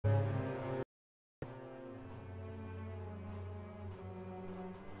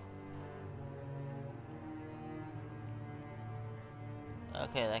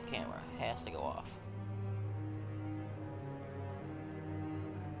Okay, that camera has to go off.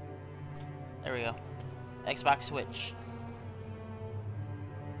 There we go. Xbox Switch.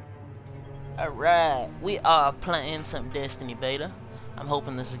 Alright, we are playing some Destiny beta. I'm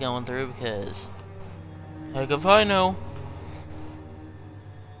hoping this is going through because... heck if I know.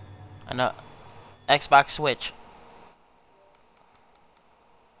 I know. Xbox Switch.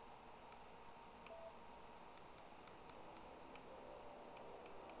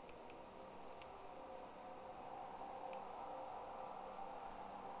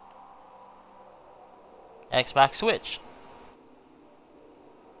 Xbox Switch.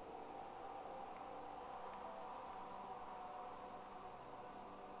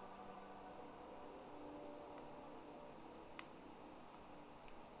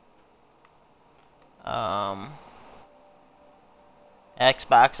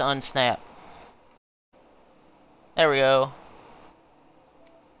 Xbox Unsnap. There we go.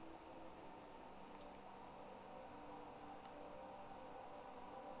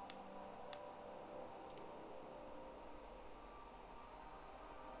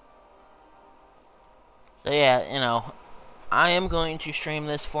 So yeah, you know, I am going to stream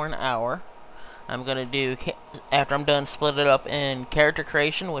this for an hour. I'm going to do, after I'm done, split it up in character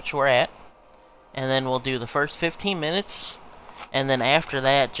creation, which we're at. And then we'll do the first 15 minutes. And then after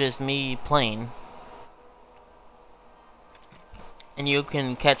that, just me playing. And you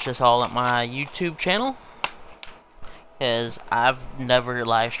can catch this all at my YouTube channel. Because I've never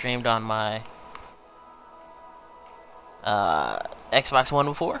live streamed on my Xbox One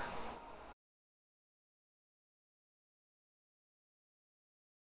before.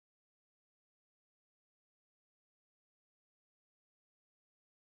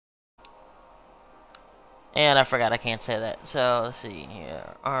 And I forgot I can't say that. So let's see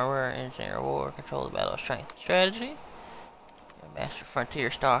here. Armor, engineer, war, control the battle, strength, strategy. Master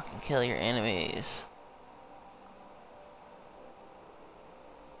frontier stalk and kill your enemies.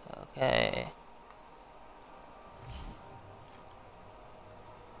 Okay.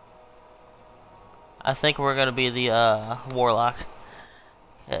 I think we're gonna be the warlock.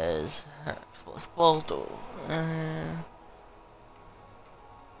 Cause explosive bolt.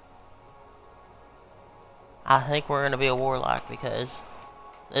 I think we're gonna be a warlock because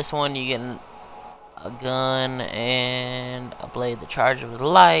this one you get a gun and a blade that charges with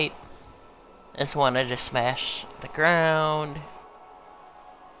light. This one I just smash the ground.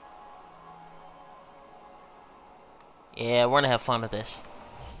 Yeah, we're gonna have fun with this.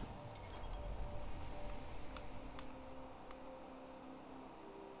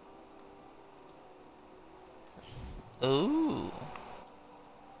 Ooh.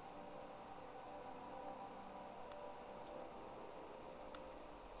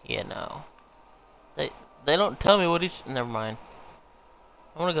 Yeah, no. They don't tell me what each... Never mind.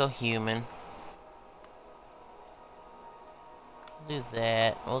 I want to go human. Do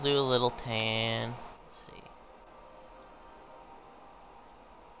that. We'll do a little tan. Let's see.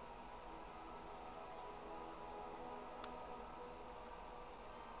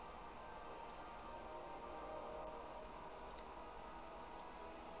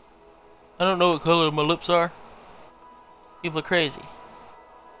 I don't know what color my lips are. People are crazy.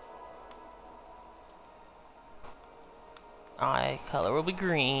 Eye color will be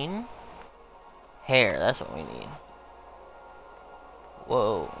green. Hair, that's what we need.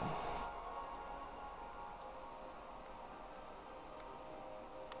 Whoa.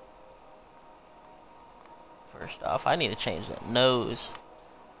 First off, I need to change that nose.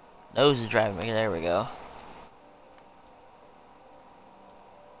 Nose is driving me. There we go.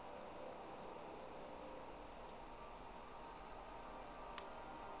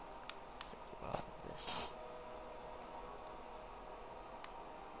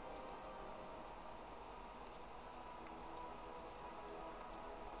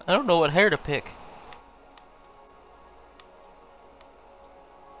 I don't know what hair to pick.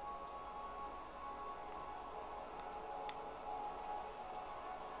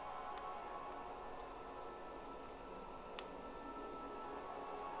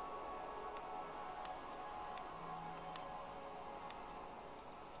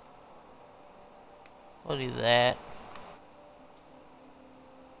 We'll do that.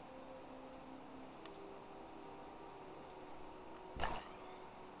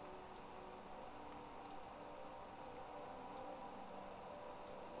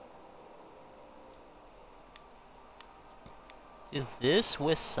 Do this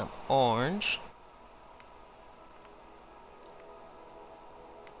with some orange.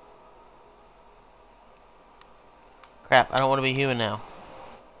 Crap, I don't want to be human now.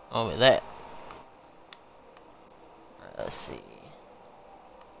 Oh, that. Let's see.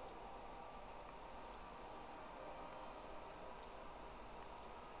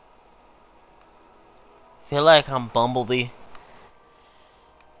 feel like I'm Bumblebee.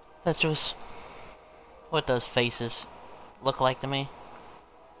 That's just what those faces look like to me.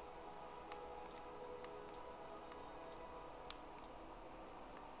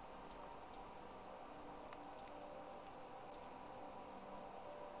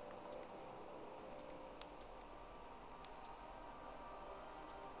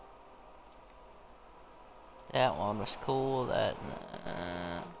 That one was cool. That.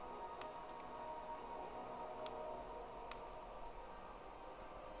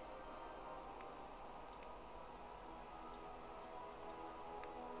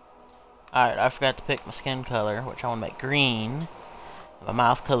 Alright, I forgot to pick my skin color, which I want to make green. My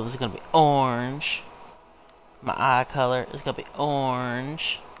mouth color is going to be orange. My eye color is going to be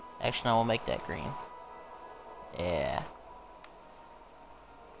orange. Actually, no, we'll make that green. Yeah.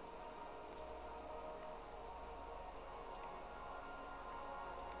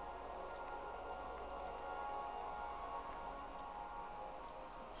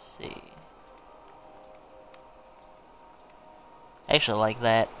 Let's see. Actually, like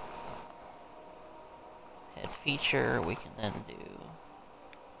that. Head feature, we can then do.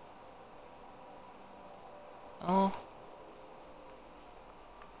 Oh.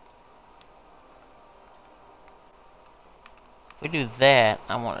 If we do that,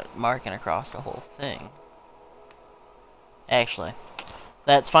 I want it marking across the whole thing. Actually,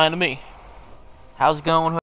 that's fine to me. How's it going?